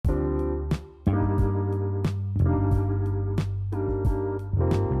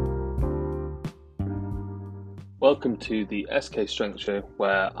welcome to the SK Strength Show,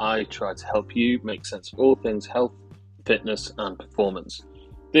 where I try to help you make sense of all things health, fitness, and performance.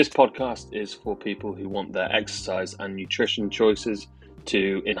 This podcast is for people who want their exercise and nutrition choices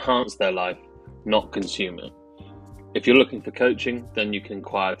to enhance their life, not consume it. If you're looking for coaching, then you can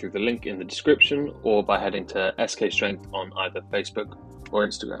inquire through the link in the description or by heading to SK Strength on either Facebook or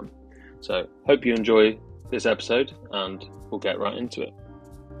Instagram. So, hope you enjoy this episode and we'll get right into it.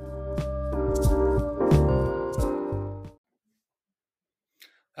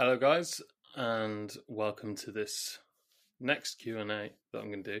 Hello guys, and welcome to this next Q&A that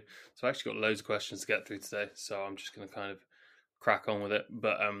I'm going to do. So I've actually got loads of questions to get through today, so I'm just going to kind of crack on with it.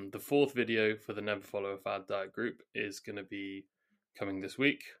 But the fourth video for the Never Follow a Fad Diet group is going to be coming this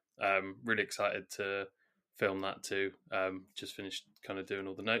week. Really excited to film that too. Just finished kind of doing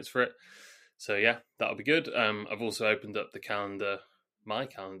all the notes for it. So yeah, that'll be good. I've also opened up the calendar, my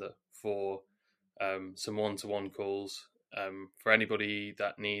calendar, for some one-to-one calls for anybody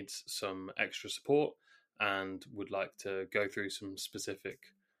that needs some extra support and would like to go through some specific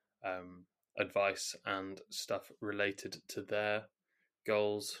advice and stuff related to their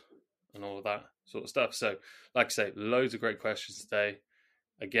goals and all of that sort of stuff. So, like I say, loads of great questions today.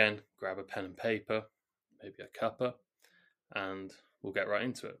 Again, grab a pen and paper, maybe a cuppa, and we'll get right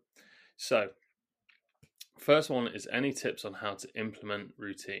into it. So, first one is any tips on how to implement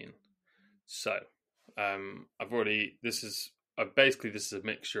routine. So, this is a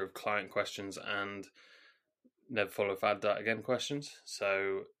mixture of client questions and Never Follow a Fad Diet again questions.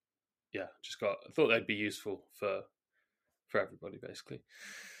 So yeah, I thought they'd be useful for everybody basically.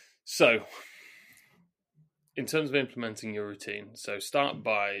 So in terms of implementing your routine, so start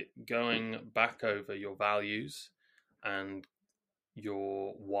by going back over your values and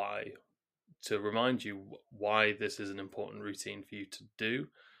your why to remind you why this is an important routine for you to do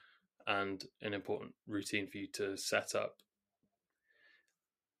and an important routine for you to set up.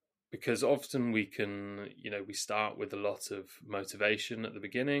 Because often we start with a lot of motivation at the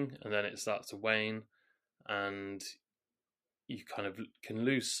beginning and then it starts to wane and you kind of can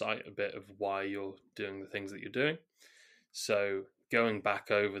lose sight a bit of why you're doing the things that you're doing. So going back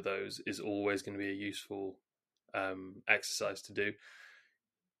over those is always going to be a useful exercise to do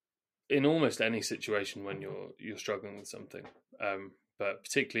in almost any situation when you're struggling with something. But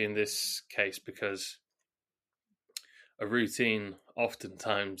particularly in this case, because a routine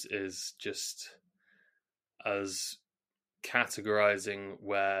oftentimes is just as categorizing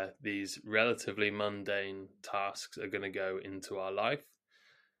where these relatively mundane tasks are going to go into our life.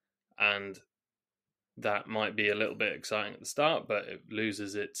 And that might be a little bit exciting at the start, but it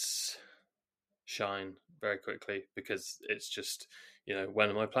loses its shine very quickly because it's just, when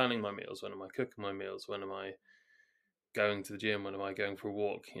am I planning my meals? When am I cooking my meals? When am I going to the gym? When am I going for a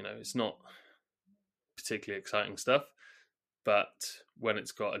walk? It's not particularly exciting stuff. But when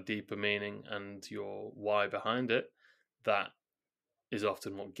it's got a deeper meaning and your why behind it, that is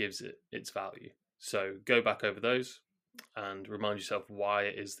often what gives it its value. So go back over those and remind yourself why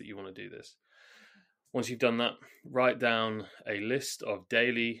it is that you want to do this. Once you've done that, write down a list of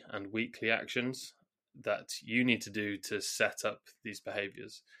daily and weekly actions that you need to do to set up these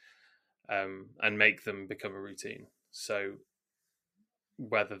behaviors and make them become a routine. So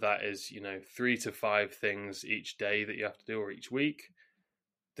whether that is, 3 to 5 things each day that you have to do or each week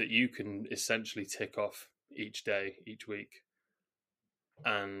that you can essentially tick off each day, each week,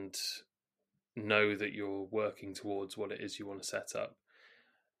 and know that you're working towards what it is you want to set up.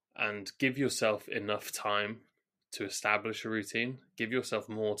 And give yourself enough time to establish a routine. Give yourself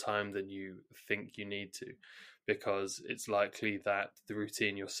more time than you think you need to, because it's likely that the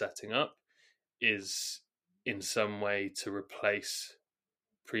routine you're setting up is in some way to replace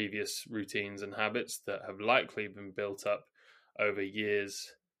previous routines and habits that have likely been built up over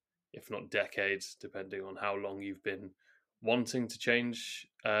years, if not decades, depending on how long you've been wanting to change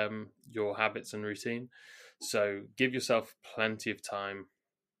your habits and routine. So give yourself plenty of time.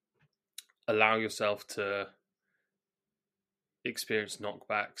 Allow yourself to experience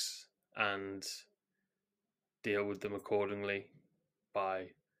knockbacks and deal with them accordingly by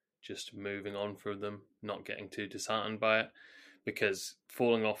just moving on from them, not getting too disheartened by it. Because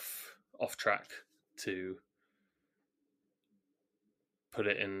falling off track, to put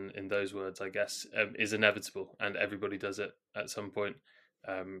it in those words, I guess, is inevitable, and everybody does it at some point.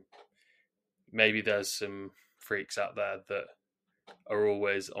 Maybe there's some freaks out there that are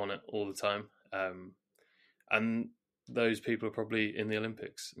always on it all the time, and those people are probably in the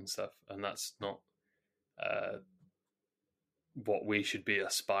Olympics and stuff, and that's not what we should be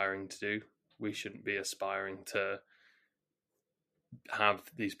aspiring to do. We shouldn't be aspiring to have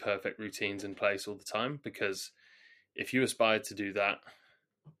these perfect routines in place all the time, because if you aspire to do that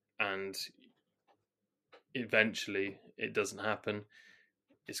and eventually it doesn't happen,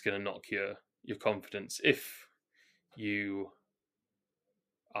 it's going to knock your confidence. If you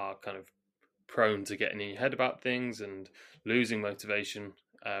are kind of prone to getting in your head about things and losing motivation,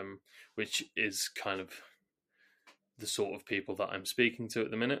 which is kind of the sort of people that I'm speaking to at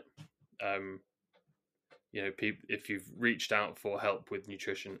the minute. If you've reached out for help with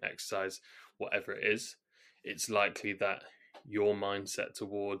nutrition, exercise, whatever it is, it's likely that your mindset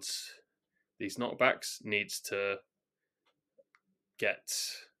towards these knockbacks needs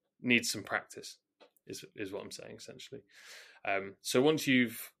some practice, is what I'm saying essentially. So once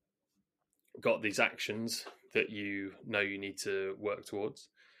you've got these actions that you know you need to work towards,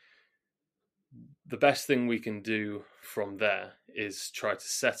 the best thing we can do from there is try to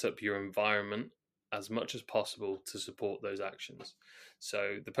set up your environment as much as possible to support those actions.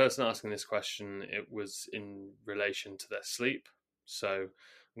 So the person asking this question, it was in relation to their sleep. So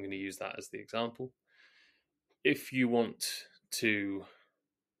I'm going to use that as the example. If you want to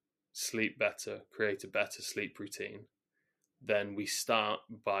sleep better, create a better sleep routine, then we start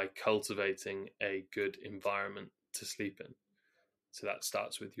by cultivating a good environment to sleep in. So that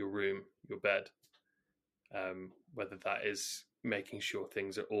starts with your room, your bed, whether that is making sure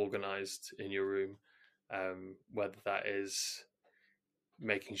things are organized in your room, whether that is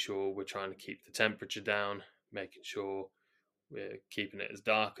making sure we're trying to keep the temperature down, making sure we're keeping it as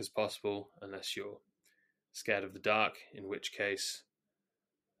dark as possible, unless you're scared of the dark, in which case,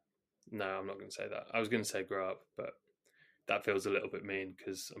 no, I'm not going to say that. I was going to say grow up, but that feels a little bit mean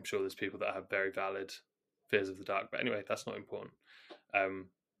because I'm sure there's people that have very valid fears of the dark. But anyway, that's not important.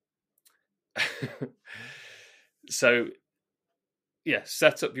 So, yeah,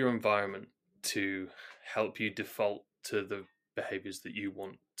 set up your environment to help you default to the behaviors that you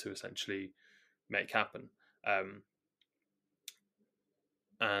want to essentially make happen.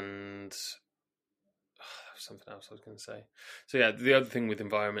 And something else I was going to say. So yeah, the other thing with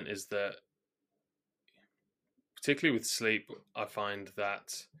environment is that, particularly with sleep, I find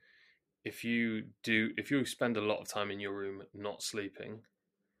that if you spend a lot of time in your room not sleeping,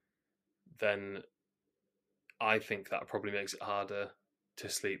 then I think that probably makes it harder to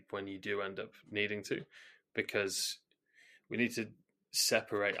sleep when you do end up needing to, because we need to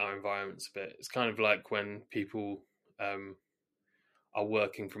separate our environments a bit. It's kind of like when people are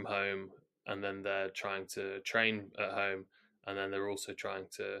working from home and then they're trying to train at home and then they're also trying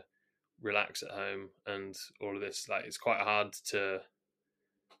to relax at home and all of this. Like, it's quite hard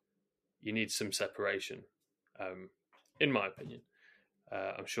you need some separation, in my opinion.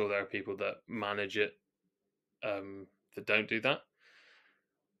 I'm sure there are people that manage it that don't do that.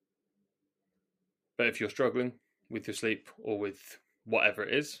 But if you're struggling with your sleep or with whatever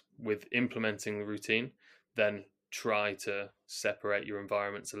it is, with implementing the routine, then try to separate your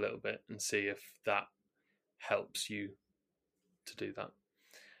environments a little bit and see if that helps you to do that.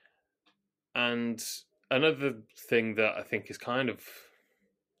 And another thing that I think is it's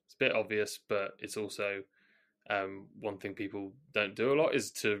a bit obvious, but it's also one thing people don't do a lot,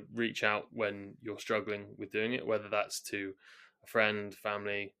 is to reach out when you're struggling with doing it, whether that's to a friend,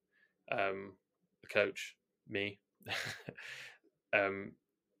 family, a coach, me.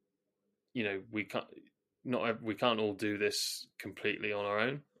 We can't all do this completely on our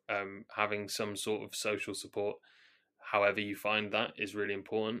own. Having some sort of social support, however you find that, is really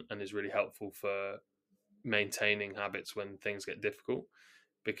important and is really helpful for maintaining habits when things get difficult,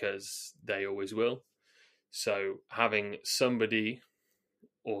 because they always will. So having somebody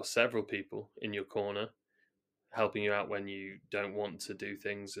or several people in your corner helping you out when you don't want to do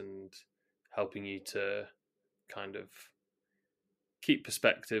things and helping you to kind of keep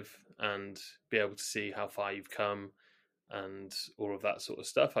perspective and be able to see how far you've come and all of that sort of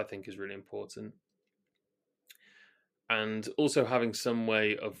stuff, I think is really important. And also having some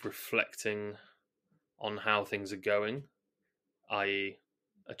way of reflecting on how things are going, i.e.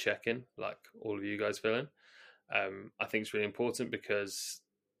 a check-in, like all of you guys fill in. I think it's really important, because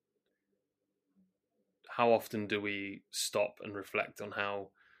how often do we stop and reflect on how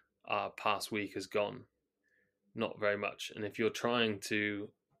our past week has gone? Not very much. And if you're trying to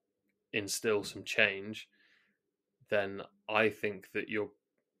instill some change, then I think that you're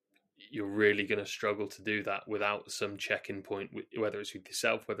really going to struggle to do that without some check-in point, whether it's with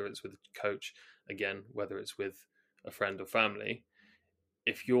yourself, whether it's with a coach, again, whether it's with a friend or family.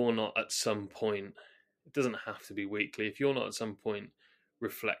 If you're not at some point, it doesn't have to be weekly, if you're not at some point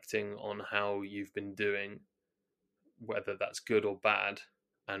reflecting on how you've been doing, whether that's good or bad,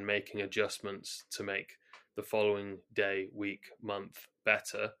 and making adjustments to make the following day, week, month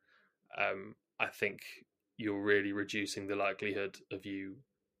better, I think you're really reducing the likelihood of you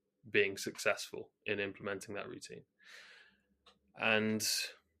being successful in implementing that routine. And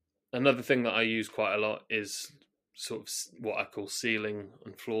another thing that I use quite a lot is sort of what I call ceiling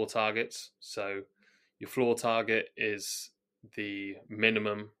and floor targets. So your floor target is the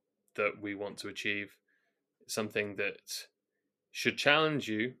minimum that we want to achieve, something that should challenge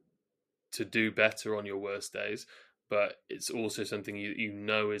you to do better on your worst days, but it's also something you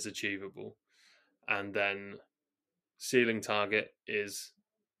know is achievable. And then ceiling target is,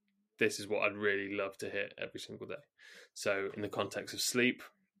 this is what I'd really love to hit every single day. So in the context of sleep,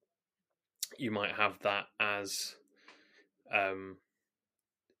 you might have that as a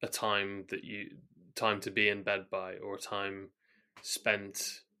time to be in bed by, or a time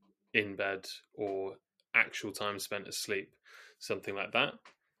spent in bed, or actual time spent asleep, something like that.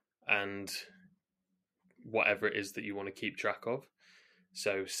 And whatever it is that you want to keep track of.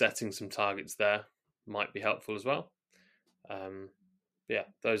 So setting some targets there might be helpful as well. Yeah,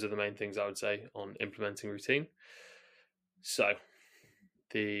 those are the main things I would say on implementing routine. So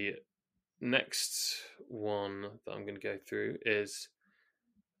the next one that I'm going to go through is,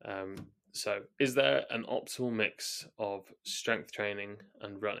 so is there an optimal mix of strength training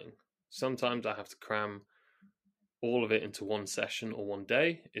and running? Sometimes I have to cram all of it into one session or one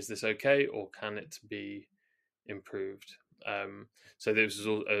day. Is this okay, or can it be improved? So this is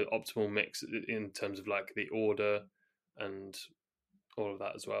all an optimal mix in terms of like the order and all of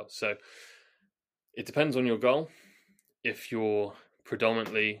that as well. So it depends on your goal. If you're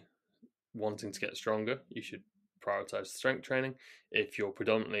predominantly wanting to get stronger, you should prioritize strength training. If you're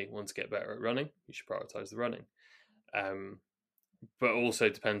predominantly want to get better at running, you should prioritize the running. But also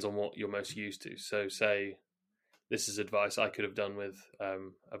depends on what you're most used to. So say this is advice I could have done with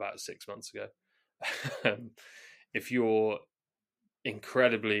about 6 months ago. If you're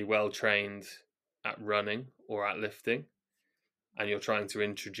incredibly well trained at running or at lifting, and you're trying to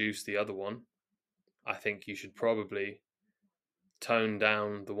introduce the other one, I think you should probably tone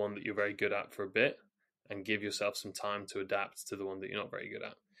down the one that you're very good at for a bit and give yourself some time to adapt to the one that you're not very good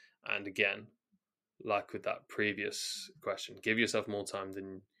at. And again, like with that previous question, give yourself more time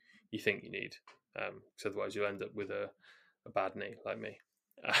than you think you need, because otherwise you'll end up with a bad knee like me.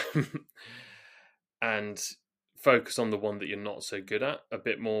 And focus on the one that you're not so good at a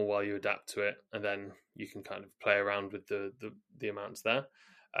bit more while you adapt to it, and then you can kind of play around with the amounts there.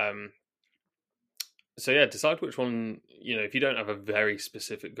 So yeah, decide which one, if you don't have a very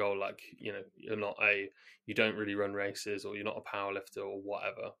specific goal, like, you don't really run races, or you're not a power lifter or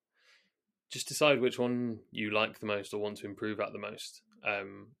whatever, just decide which one you like the most or want to improve at the most.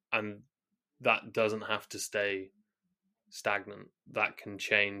 And that doesn't have to stay stagnant. That can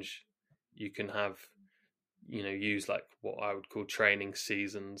change. You can have, use like what I would call training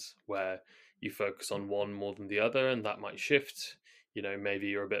seasons, where you focus on one more than the other, and that might shift. Maybe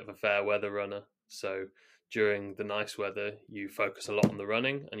you're a bit of a fair weather runner, so during the nice weather you focus a lot on the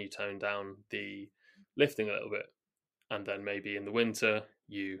running and you tone down the lifting a little bit. And then maybe in the winter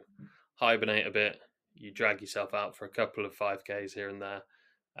you hibernate a bit, you drag yourself out for a couple of 5Ks here and there,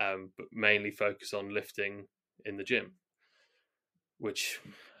 but mainly focus on lifting in the gym, which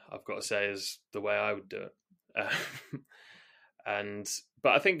I've got to say is the way I would do it.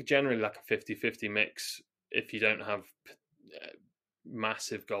 But I think generally like a 50-50 mix, if you don't have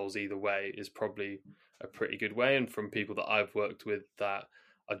massive goals either way, is probably a pretty good way. And from people that I've worked with that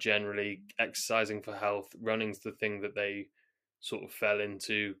are generally exercising for health, running's the thing that they sort of fell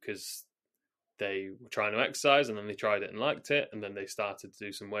into because they were trying to exercise and then they tried it and liked it, and then they started to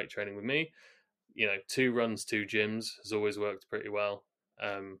do some weight training with me. 2 runs, 2 gyms has always worked pretty well.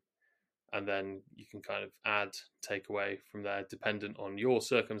 And then you can kind of add, take away from there, dependent on your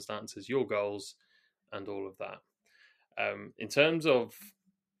circumstances, your goals, and all of that. In terms of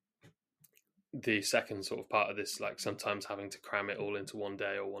the second sort of part of this, like sometimes having to cram it all into one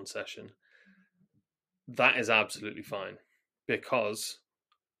day or one session, that is absolutely fine, because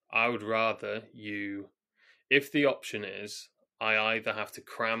I would rather if the option is I either have to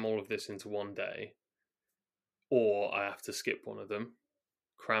cram all of this into one day or I have to skip one of them,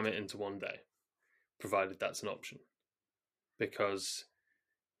 cram it into one day, provided that's an option. Because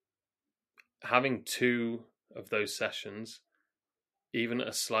having 2 of those sessions, even at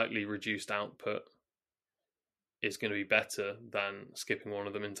a slightly reduced output, is going to be better than skipping one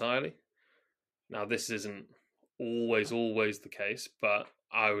of them entirely. Now, this isn't always the case, but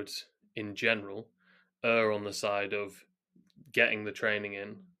I would, in general, err on the side of getting the training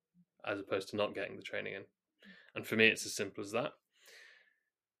in as opposed to not getting the training in. And for me, it's as simple as that.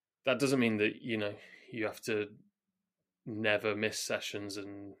 That doesn't mean that, you have to never miss sessions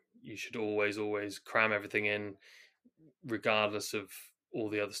and you should always cram everything in, regardless of all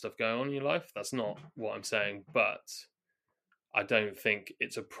the other stuff going on in your life. That's not what I'm saying, but I don't think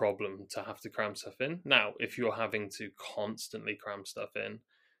it's a problem to have to cram stuff in. Now, if you're having to constantly cram stuff in,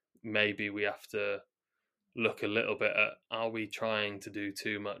 maybe we have to look a little bit at, are we trying to do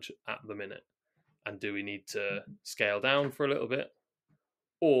too much at the minute? And do we need to scale down for a little bit?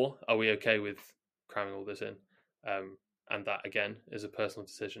 Or are we okay with cramming all this in? And that, again, is a personal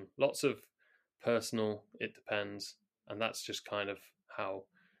decision. Lots of personal, it depends. And that's just kind of how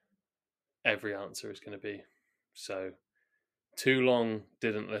every answer is going to be. So, too long,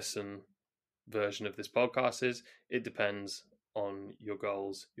 didn't listen version of this podcast is, it depends on your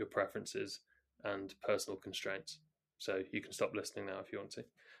goals, your preferences, and personal constraints. So you can stop listening now if you want to.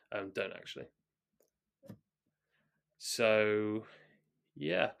 Don't actually. So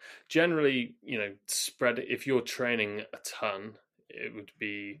yeah, generally, spread it. If you're training a ton, it would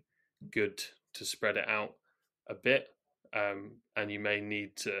be good to spread it out a bit. And you may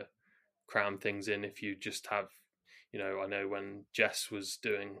need to cram things in if you just have, I know when Jess was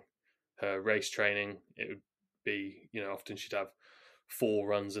doing her race training, it would be, often she'd have 4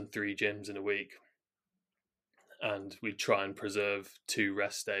 runs and 3 gyms in a week. And we'd try and preserve 2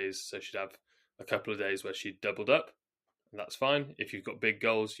 rest days. So she'd have a couple of days where she doubled up. And that's fine. If you've got big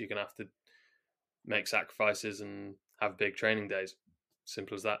goals, you're going to have to make sacrifices and have big training days.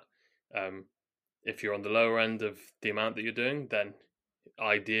 Simple as that. If you're on the lower end of the amount that you're doing, then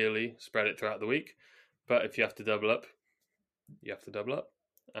ideally spread it throughout the week. But if you have to double up, you have to double up.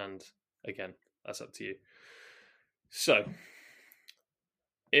 And again, that's up to you. So,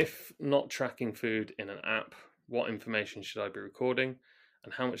 if not tracking food in an app, what information should I be recording?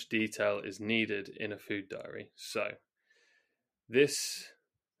 And how much detail is needed in a food diary? So, this,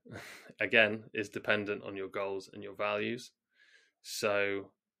 again, is dependent on your goals and your values.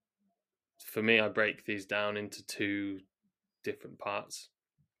 So, for me, I break these down into 2 different parts.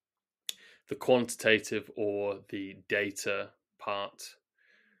 The quantitative or the data part,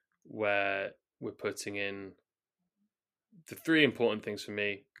 where we're putting in the 3 important things for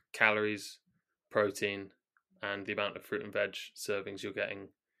me: calories, protein, and the amount of fruit and veg servings you're getting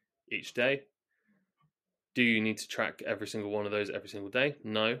each day. Do you need to track every single one of those every single day?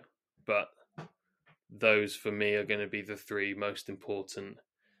 No, but those for me are going to be the 3 most important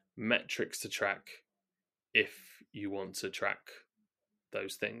metrics to track if you want to track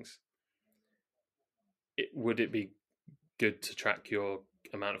those things. Would it be good to track your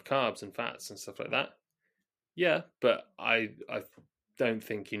amount of carbs and fats and stuff like that? Yeah, but I don't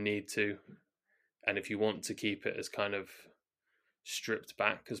think you need to. And if you want to keep it as kind of stripped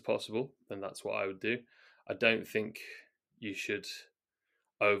back as possible, then that's what I would do. I don't think you should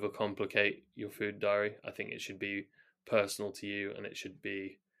overcomplicate your food diary. I think it should be personal to you, and it should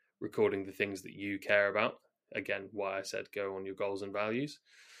be recording the things that you care about. Again, why I said go on your goals and values.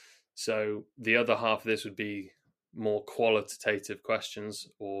 So the other half of this would be more qualitative questions,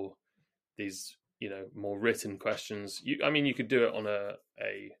 or these, more written questions. You could do it on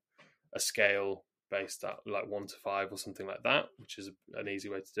a scale based at like 1 to 5 or something like that, which is an easy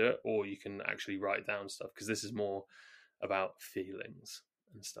way to do it. Or you can actually write down stuff, because this is more about feelings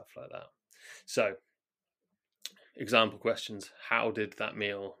and stuff like that. So, example questions: how did that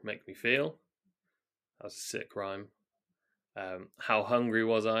meal make me feel? That's a sick rhyme. How hungry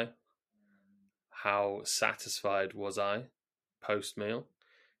was I? How satisfied was I post meal?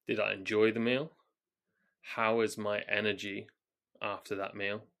 Did I enjoy the meal? How is my energy after that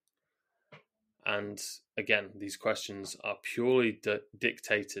meal? And again, these questions are purely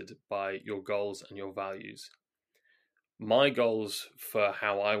dictated by your goals and your values. My goals for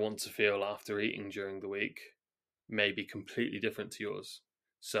how I want to feel after eating during the week may be completely different to yours.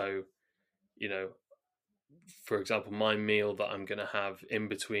 So, for example, my meal that I'm going to have in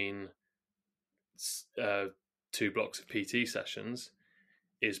between 2 blocks of PT sessions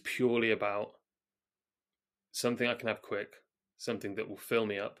is purely about something I can have quick, something that will fill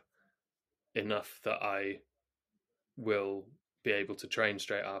me up enough that I will be able to train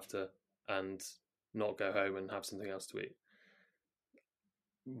straight after and not go home and have something else to eat.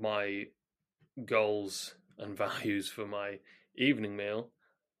 My goals and values for my evening meal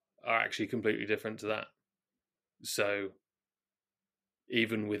are actually completely different to that. So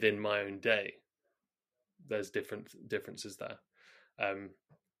even within my own day, there's differences there.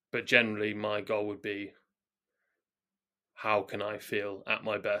 But generally, my goal would be, how can I feel at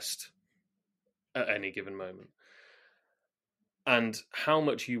my best at any given moment? And how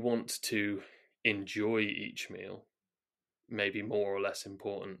much you want to enjoy each meal may be more or less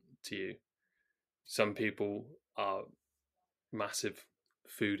important to you. Some people are massive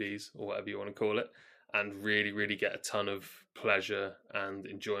foodies or whatever you want to call it, and really, really get a ton of pleasure and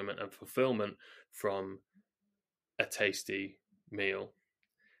enjoyment and fulfillment from a tasty meal.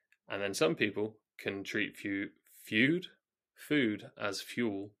 And then some people can treat food as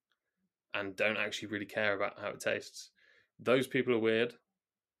fuel and don't actually really care about how it tastes. Those people are weird,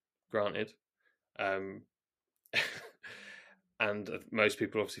 granted. Um, and most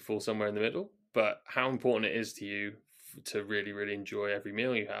people obviously fall somewhere in the middle. But how important it is to you to really, really enjoy every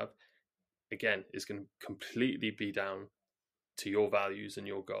meal you have, again, is going to completely be down to your values and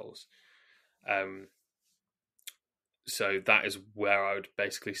your goals. So that is where I would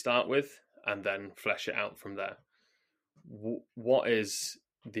basically start with and then flesh it out from there. What is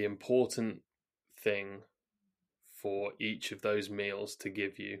the important thing for each of those meals to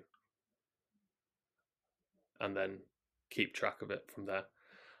give you, and then keep track of it from there.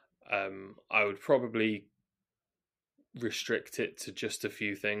 I would probably restrict it to just a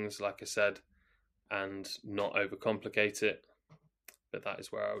few things, like I said, and not overcomplicate it. But that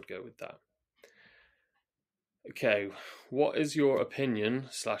is where I would go with that. Okay, what is your opinion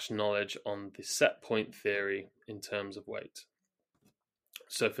 / knowledge on the set point theory in terms of weight?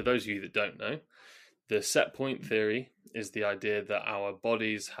 So for those of you that don't know, the set point theory is the idea that our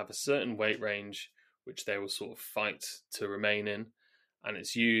bodies have a certain weight range which they will sort of fight to remain in, and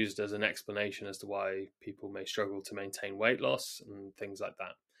it's used as an explanation as to why people may struggle to maintain weight loss and things like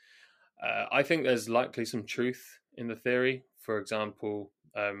that. I think there's likely some truth in the theory. For example,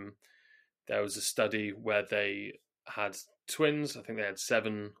 there was a study where they had twins. I think they had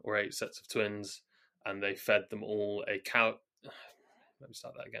 7 or 8 sets of twins, and they fed them all a Let me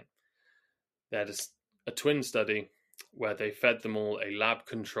start that again. They had a twin study where they fed them all a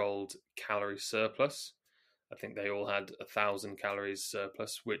lab-controlled calorie surplus. I think they all had 1,000 calories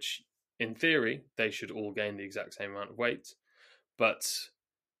surplus, which in theory, they should all gain the exact same amount of weight. But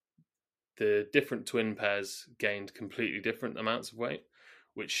the different twin pairs gained completely different amounts of weight,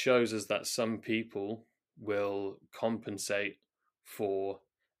 which shows us that some people will compensate for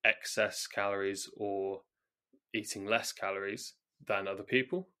excess calories or eating less calories than other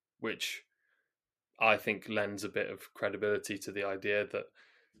people, which I think lends a bit of credibility to the idea that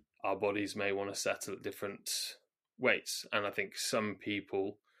our bodies may want to settle at different weights. And I think some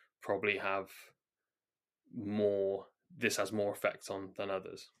people probably have this has more effect on than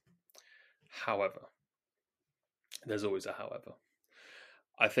others. However, there's always a however.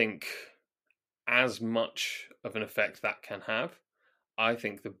 I think as much of an effect that can have, I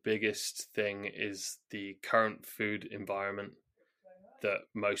think the biggest thing is the current food environment that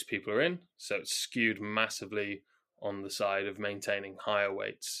most people are in. So it's skewed massively on the side of maintaining higher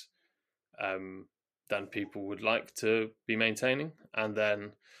weights than people would like to be maintaining. And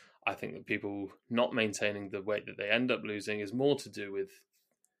then I think that people not maintaining the weight that they end up losing is more to do with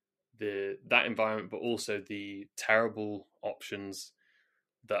that environment, but also the terrible options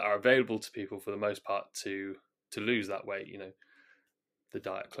that are available to people for the most part to lose that weight, the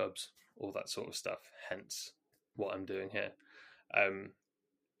diet clubs, all that sort of stuff, hence what I'm doing here.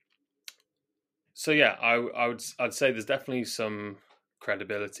 So yeah, I'd say there's definitely some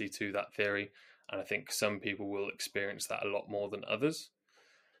credibility to that theory, and I think some people will experience that a lot more than others.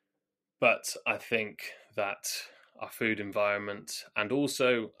 But I think that our food environment, and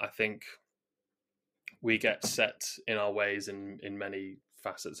also I think we get set in our ways in many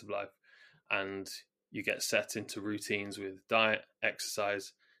facets of life, and you get set into routines with diet,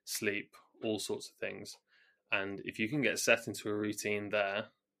 exercise, sleep, all sorts of things. And if you can get set into a routine there,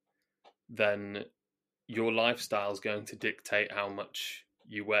 then your lifestyle is going to dictate how much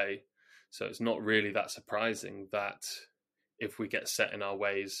you weigh. So it's not really that surprising that if we get set in our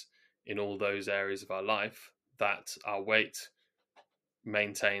ways in all those areas of our life, that our weight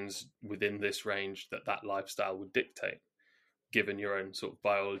maintains within this range that lifestyle would dictate, given your own sort of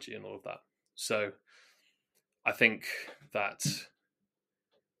biology and all of that. So I think that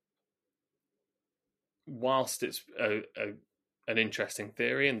whilst it's an interesting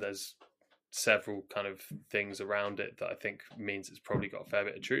theory, and there's several kind of things around it that I think means it's probably got a fair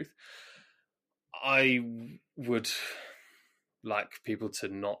bit of truth, I would like people to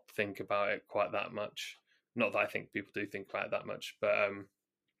not think about it quite that much. Not that I think people do think about it that much, but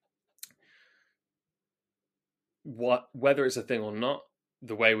whether it's a thing or not,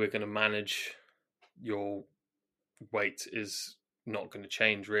 the way we're going to manage your weight is not going to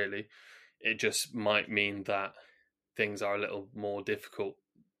change really. It just might mean that things are a little more difficult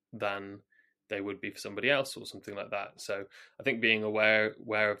than they would be for somebody else or something like that. So I think being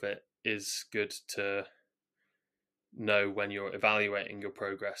aware of it is good to know when you're evaluating your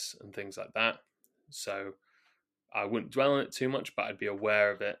progress and things like that. So I wouldn't dwell on it too much, but I'd be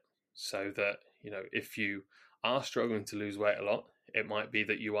aware of it so that, if you are struggling to lose weight a lot, it might be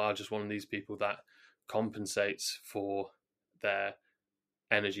that you are just one of these people that compensates for their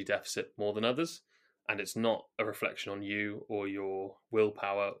energy deficit more than others. And it's not a reflection on you or your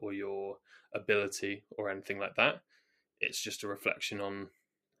willpower or your ability or anything like that. It's just a reflection on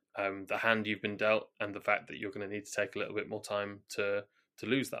the hand you've been dealt and the fact that you're going to need to take a little bit more time to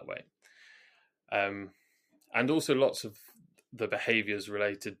lose that weight. And also lots of the behaviors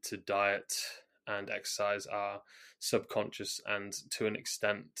related to diet and exercise are subconscious and to an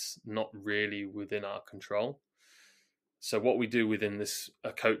extent not really within our control. So what we do within this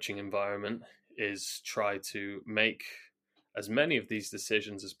coaching environment is try to make as many of these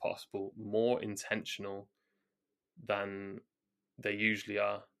decisions as possible more intentional than they usually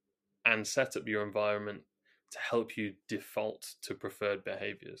are, and set up your environment to help you default to preferred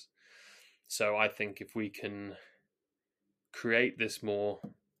behaviors. So I think if we can create this more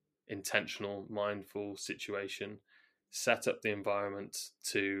intentional, mindful situation, set up the environment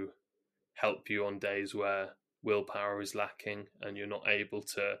to help you on days where willpower is lacking and you're not able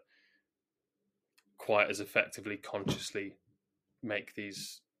to quite as effectively consciously make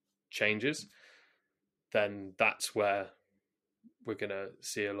these changes, then that's where we're going to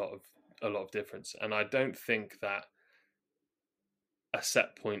see a lot of difference. And I don't think that a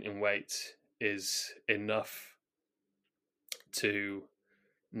set point in weight is enough to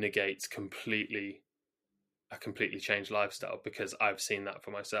negate a completely changed lifestyle, because I've seen that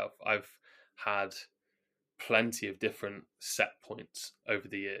for myself. I've had plenty of different set points over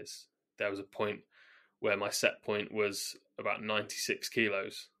the years. There was a point where my set point was about 96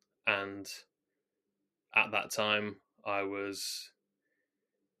 kilos, and at that time I was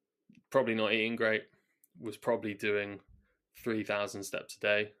probably not eating great, was probably doing 3,000 steps a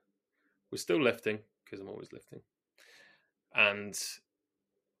day, was still lifting because I'm always lifting. And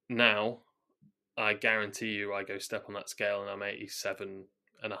now I guarantee you I go step on that scale and I'm 87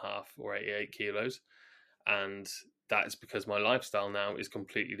 and a half or 88 kilos. And that is because my lifestyle now is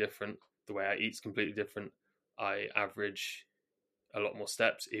completely different. The way I eat is completely different. I average a lot more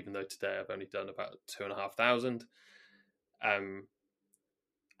steps, even though today I've only done about 2,500.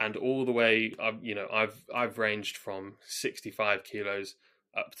 And all the way, I've ranged from 65 kilos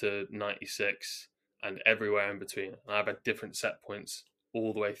up to 96 and everywhere in between. And I've had different set points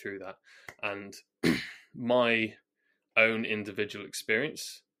all the way through that. And my own individual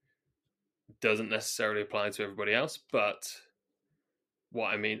experience doesn't necessarily apply to everybody else, but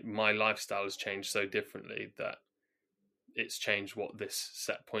my lifestyle has changed so differently that it's changed what this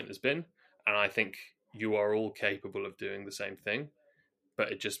set point has been. And I think you are all capable of doing the same thing, but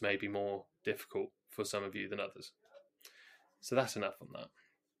it just may be more difficult for some of you than others. So that's enough on that.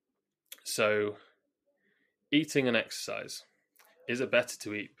 So, eating and exercise. Is it better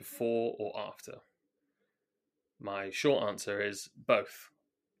to eat before or after? My short answer is both,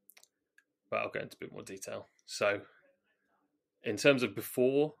 but I'll go into a bit more detail. So, in terms of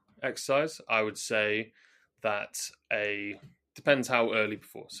before exercise, I would say that depends how early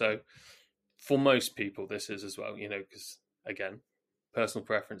before. So, for most people, this is as well, because again, personal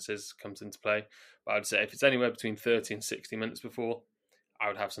preferences comes into play. But I would say if it's anywhere between 30 and 60 minutes before, I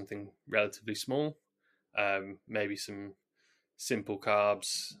would have something relatively small, maybe some simple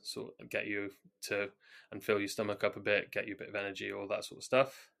carbs, sort of get you to and fill your stomach up a bit, get you a bit of energy, all that sort of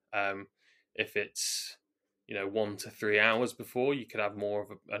stuff. If it's 1 to 3 hours before, you could have more of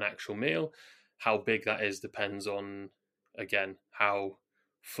an actual meal. How big that is depends on, again, how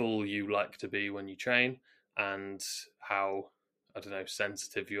full you like to be when you train and how,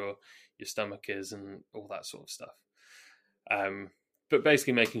 sensitive your stomach is and all that sort of stuff. But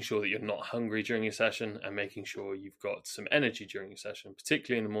basically making sure that you're not hungry during your session and making sure you've got some energy during your session,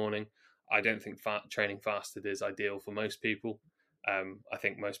 particularly in the morning. I don't think training fasted is ideal for most people. I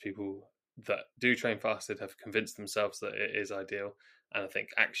think most people that do train fasted have convinced themselves that it is ideal. And I think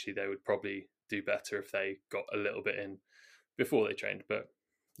actually they would probably do better if they got a little bit in before they trained. But,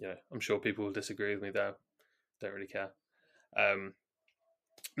 I'm sure people will disagree with me there. Don't really care.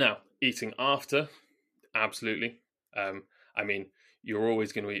 Now, eating after, absolutely. You're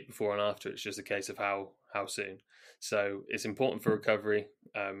always going to eat before and after. It's just a case of how soon. So it's important for recovery.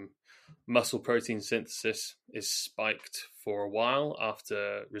 Muscle protein synthesis is spiked for a while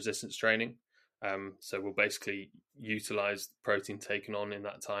after resistance training. So we'll basically utilize protein taken on in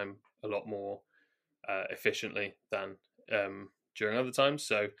that time a lot more efficiently than during other times.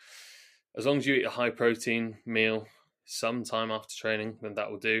 So as long as you eat a high protein meal sometime after training, then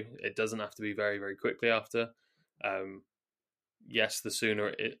that will do. It doesn't have to be very, very quickly after. Yes, the sooner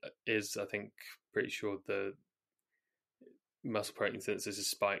it is, I think, pretty sure the muscle protein synthesis is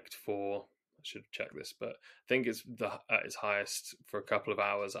spiked for, I should check this, but I think it's at its highest for a couple of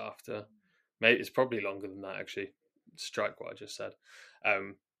hours after. Maybe it's probably longer than that, actually. Strike what I just said.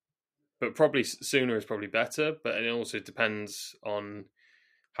 But probably sooner is probably better, but it also depends on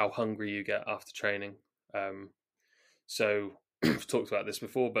how hungry you get after training. So we've talked about this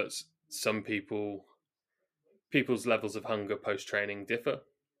before, but some people's levels of hunger post-training differ,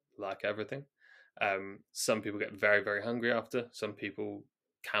 like everything. Some people get very, very hungry after. Some people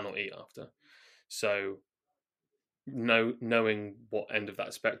cannot eat after. So knowing what end of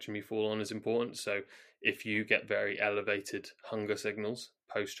that spectrum you fall on is important. So if you get very elevated hunger signals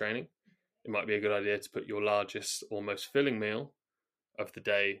post-training, it might be a good idea to put your largest or most filling meal of the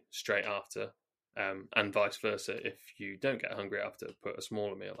day straight after, and vice versa. If you don't get hungry after, put a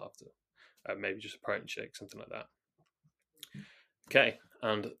smaller meal after, maybe just a protein shake, something like that. Okay,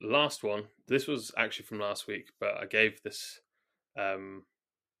 and last one. This was actually from last week, but I gave this,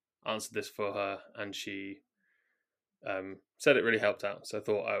 answered this for her, and she said it really helped out. So I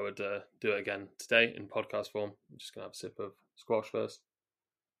thought I would do it again today in podcast form. I'm just going to have a sip of squash first.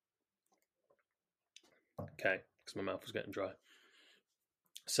 Okay, because my mouth was getting dry.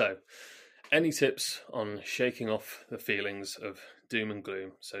 So, any tips on shaking off the feelings of doom and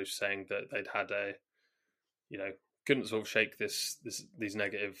gloom? So saying that they'd had couldn't sort of shake these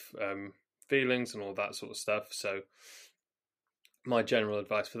negative feelings and all that sort of stuff. So my general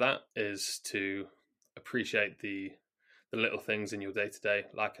advice for that is to appreciate the little things in your day to day.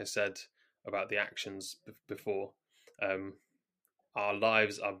 Like I said about the actions before, our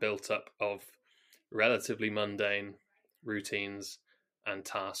lives are built up of relatively mundane routines and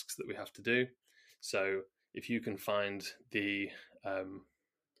tasks that we have to do. So if you can find the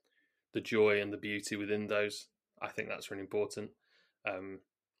joy and the beauty within those, I think that's really important.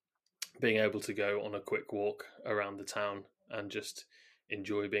 Being able to go on a quick walk around the town and just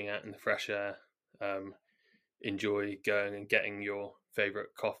enjoy being out in the fresh air, enjoy going and getting your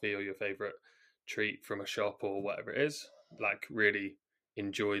favorite coffee or your favorite treat from a shop or whatever it is, like really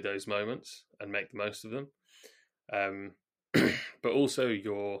enjoy those moments and make the most of them. But also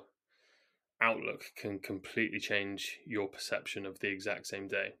your outlook can completely change your perception of the exact same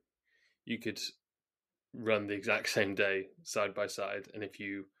day. You could run the exact same day side by side, and if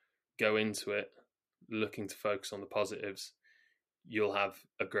you go into it looking to focus on the positives, you'll have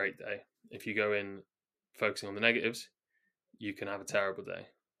a great day. If you go in focusing on the negatives, you can have a terrible day.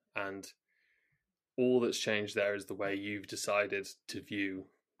 And all that's changed there is the way you've decided to view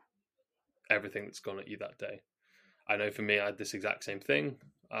everything that's gone at you that day. I know for me, I had this exact same thing.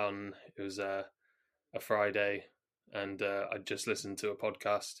 It was a Friday, and I just listened to a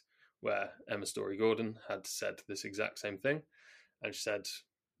podcast where Emma Story-Gordon had said this exact same thing. And she said,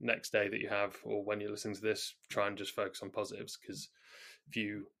 next day that you have, or when you're listening to this, try and just focus on positives, because if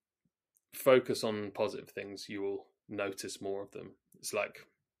you focus on positive things, you will notice more of them. It's like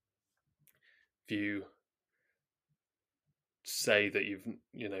if you say that you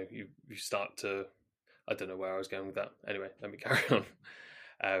start to, I don't know where I was going with that. Anyway, let me carry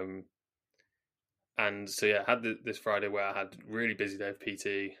on. And so yeah, I had this Friday where I had a really busy day of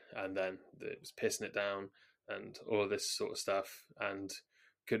PT, and then it was pissing it down and all of this sort of stuff, and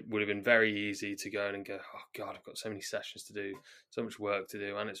would have been very easy to go in and go, oh God, I've got so many sessions to do, so much work to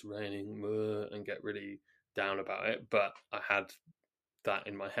do, and it's raining, and get really down about it. But I had that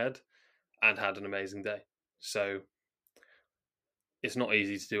in my head and had an amazing day. So it's not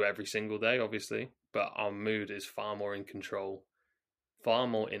easy to do every single day, obviously, but our mood is far more in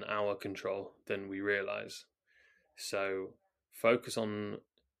our control than we realize. So focus on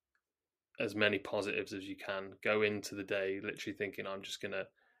as many positives as you can. Go into the day literally thinking, I'm just going to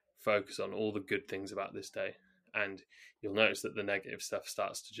focus on all the good things about this day. And you'll notice that the negative stuff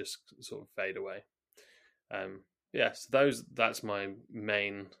starts to just sort of fade away. So that's my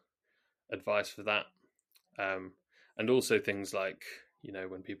main advice for that. And also things like,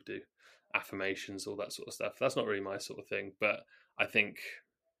 when people do affirmations, all that sort of stuff, that's not really my sort of thing, but I think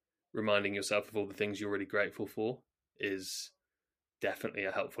reminding yourself of all the things you're really grateful for is definitely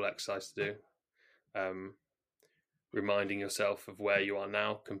a helpful exercise to do. Reminding yourself of where you are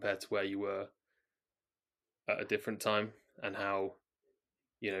now compared to where you were at a different time, and how,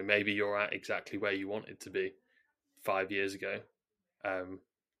 maybe you're at exactly where you wanted to be 5 years ago.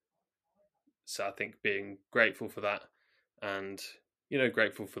 So I think being grateful for that, and,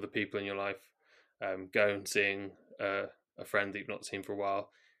 grateful for the people in your life, go and seeing a friend that you've not seen for a while,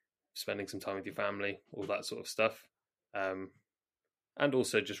 spending some time with your family, all that sort of stuff. And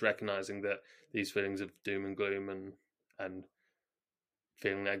also just recognizing that these feelings of doom and gloom and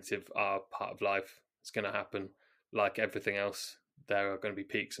feeling negative are part of life. It's going to happen. like everything else, there are going to be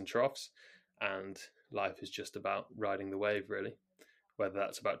peaks and troughs, and life is just about riding the wave, really, whether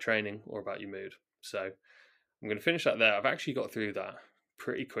that's about training or about your mood. So I'm going to finish that there. I've actually got through that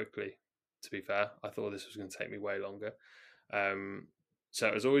pretty quickly, to be fair. I thought this was going to take me way longer. So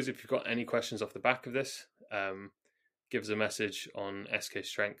as always, if you've got any questions off the back of this, give us a message on SK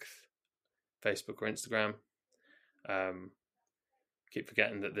Strength, Facebook or Instagram. Keep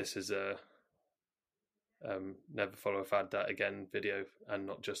forgetting that this is a Never Follow a Fad Diet Again video and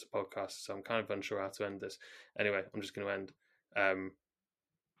not just a podcast, so I'm kind of unsure how to end this. Anyway, I'm just going to end.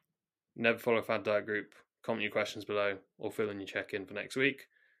 Never Follow a Fad Diet group, comment your questions below or fill in your check-in for next week.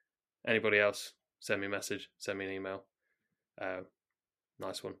 Anybody else, send me a message, send me an email.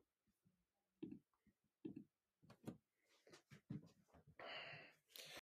 Nice one.